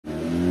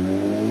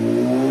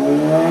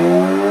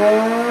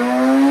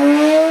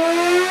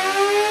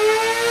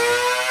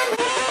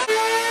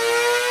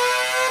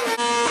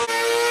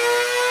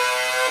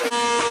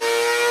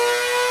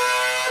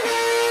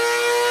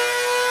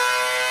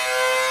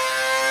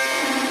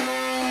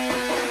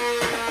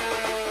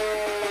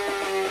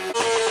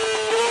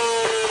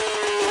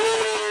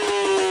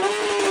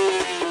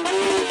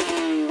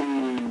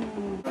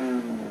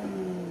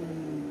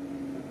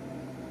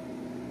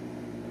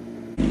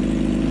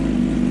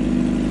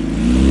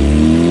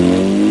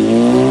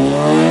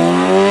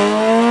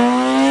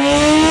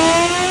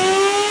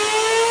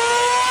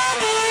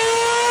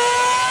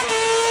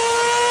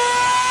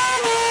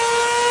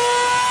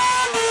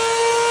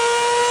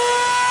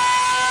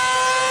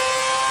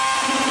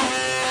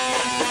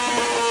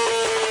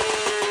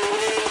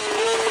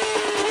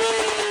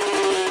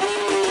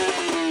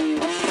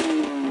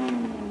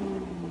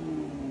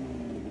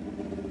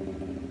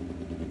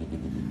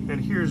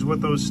what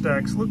those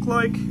stacks look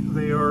like.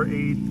 They are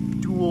a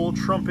dual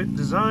trumpet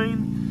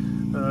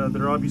design.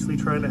 They're obviously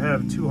trying to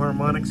have two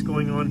harmonics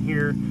going on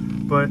here,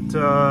 but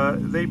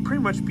they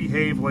pretty much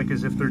behave like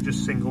as if they're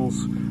just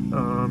singles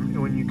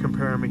when you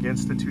compare them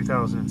against the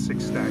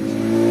 2006 stacks.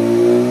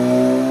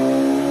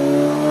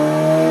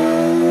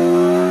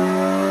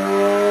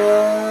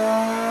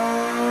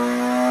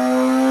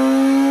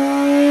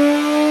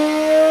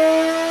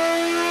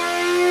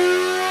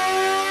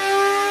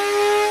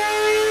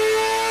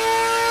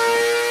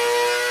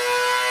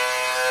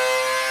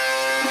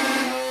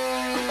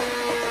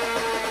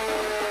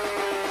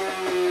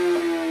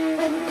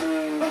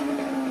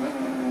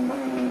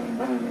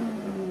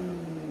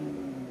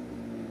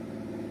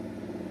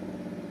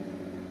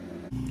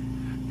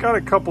 Got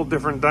a couple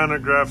different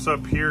dyno graphs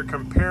up here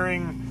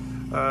comparing,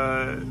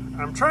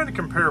 I'm trying to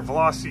compare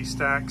velocity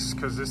stacks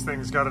because this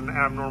thing's got an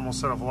abnormal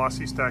set of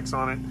velocity stacks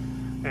on it.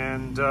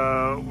 And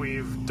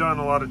we've done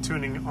a lot of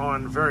tuning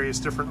on various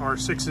different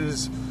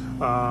R6s.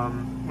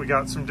 We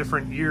got some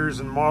different years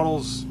and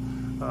models.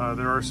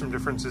 There are some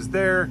differences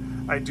there.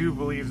 I do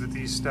believe that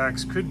these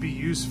stacks could be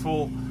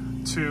useful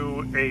to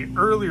an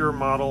earlier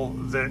model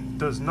that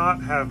does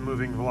not have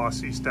moving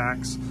velocity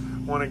stacks.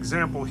 One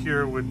example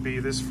here would be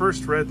this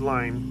first red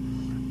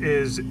line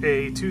is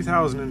a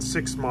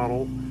 2006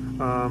 model.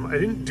 I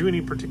didn't do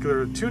any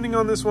particular tuning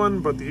on this one,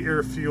 but the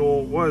air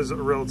fuel was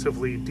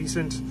relatively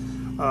decent.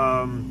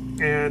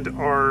 And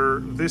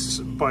this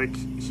bike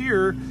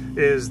here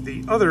is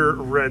the other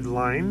red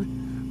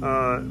line,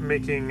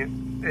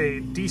 making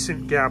a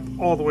decent gap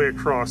all the way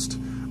across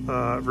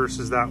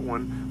versus that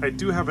one. I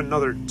do have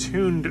another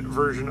tuned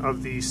version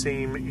of the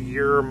same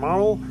year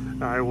model.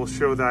 I will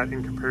show that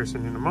in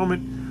comparison in a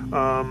moment.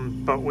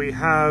 But we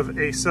have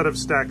a set of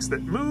stacks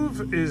that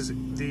move, is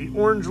the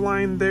orange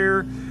line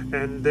there,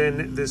 and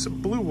then this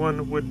blue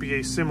one would be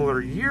a similar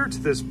year to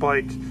this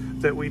bike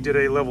that we did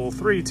a level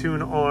 3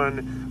 tune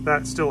on.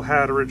 That still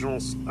had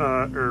originals,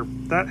 or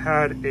that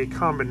had a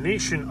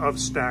combination of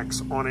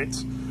stacks on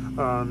it.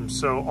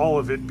 So all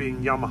of it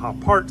being Yamaha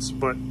parts,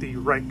 but the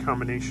right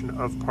combination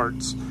of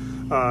parts.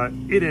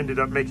 It ended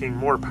up making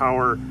more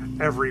power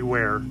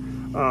everywhere.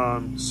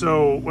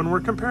 So when we're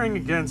comparing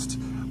against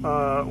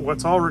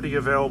what's already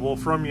available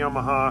from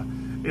Yamaha,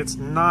 it's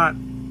not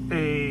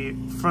a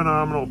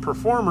phenomenal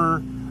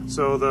performer.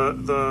 So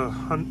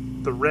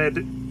the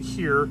red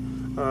here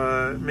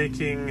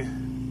making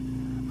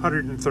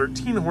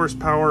 113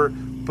 horsepower,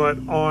 but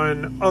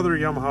on other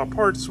Yamaha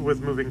parts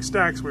with moving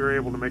stacks, we were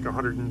able to make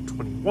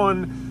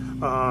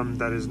 121.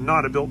 That is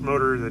not a built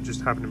motor, that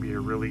just happened to be a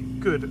really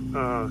good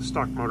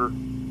stock motor.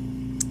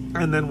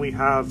 And then we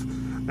have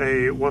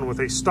one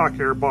with a stock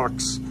air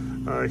box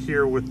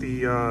here with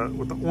the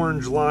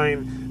orange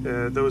line.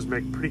 Those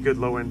make pretty good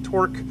low end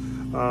torque.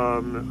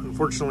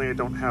 Unfortunately, I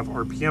don't have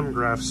RPM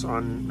graphs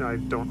on. I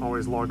don't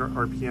always log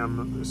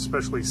RPM,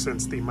 especially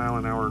since the mile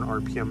an hour and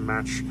RPM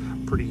match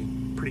pretty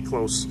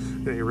close.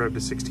 They revved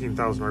to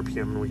 16,000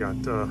 RPM and we got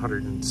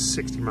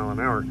 160 mile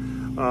an hour.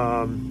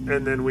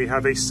 And then we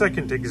have a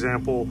second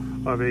example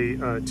of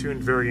a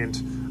tuned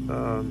variant.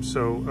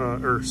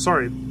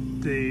 Sorry,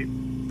 the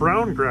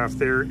brown graph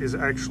there is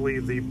actually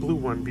the blue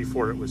one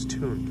before it was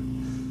tuned.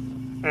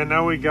 And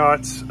now we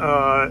got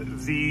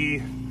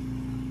the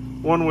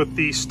one with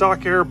the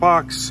stock air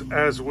box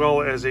as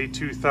well as a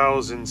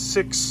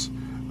 2006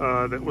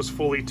 that was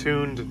fully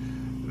tuned.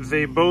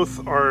 They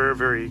both are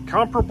very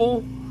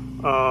comparable,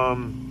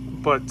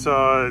 but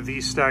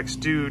these stacks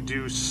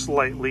do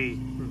slightly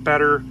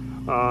better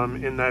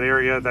in that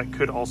area. That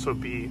could also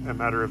be a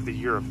matter of the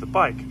year of the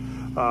bike.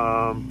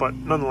 But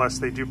nonetheless,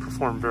 they do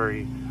perform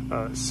very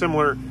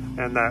similar,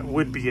 and that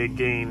would be a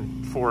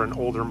gain for an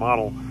older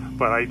model.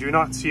 But I do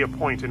not see a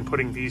point in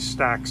putting these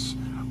stacks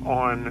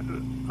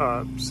on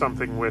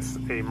something with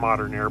a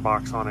modern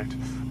airbox on it.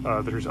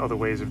 There's other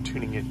ways of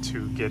tuning it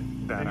to get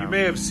that out. You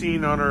may have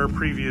seen on our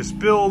previous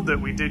build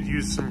that we did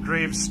use some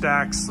Graves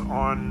stacks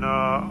on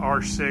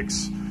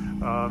R6.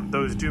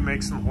 Those do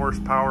make some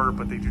horsepower,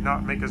 but they do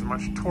not make as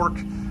much torque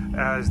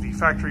as the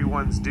factory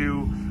ones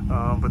do.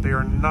 But they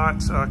are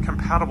not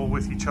compatible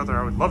with each other.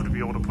 I would love to be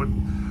able to put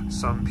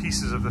some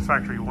pieces of the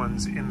factory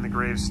ones in the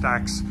Graves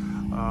stacks.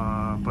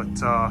 But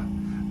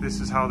this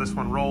is how this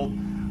one rolled.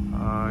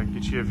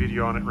 Get you a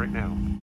video on it right now.